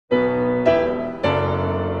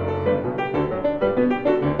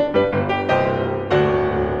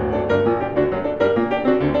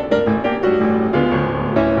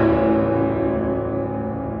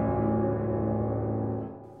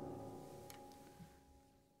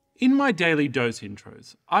In my daily dose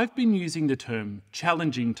intros, I've been using the term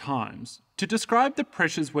challenging times to describe the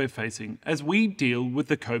pressures we're facing as we deal with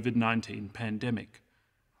the COVID-19 pandemic.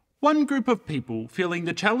 One group of people feeling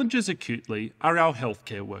the challenges acutely are our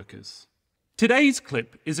healthcare workers. Today's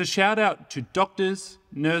clip is a shout out to doctors,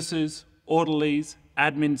 nurses, orderlies,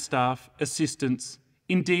 admin staff, assistants,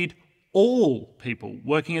 indeed all people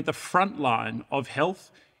working at the front line of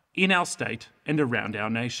health in our state and around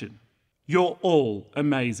our nation. You're all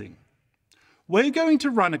amazing. We're going to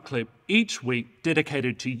run a clip each week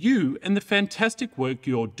dedicated to you and the fantastic work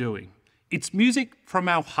you're doing. It's music from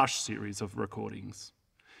our Hush series of recordings.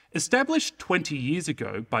 Established 20 years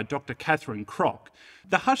ago by Dr. Catherine Crock,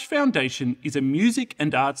 the Hush Foundation is a music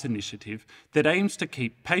and arts initiative that aims to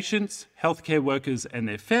keep patients, healthcare workers and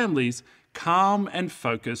their families calm and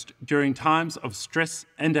focused during times of stress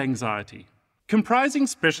and anxiety. Comprising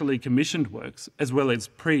specially commissioned works as well as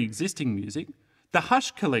pre-existing music, the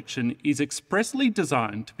Hush collection is expressly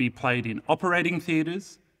designed to be played in operating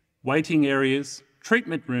theatres, waiting areas,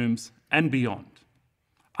 treatment rooms and beyond.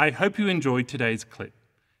 I hope you enjoyed today's clip.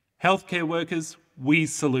 Healthcare workers, we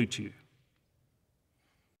salute you.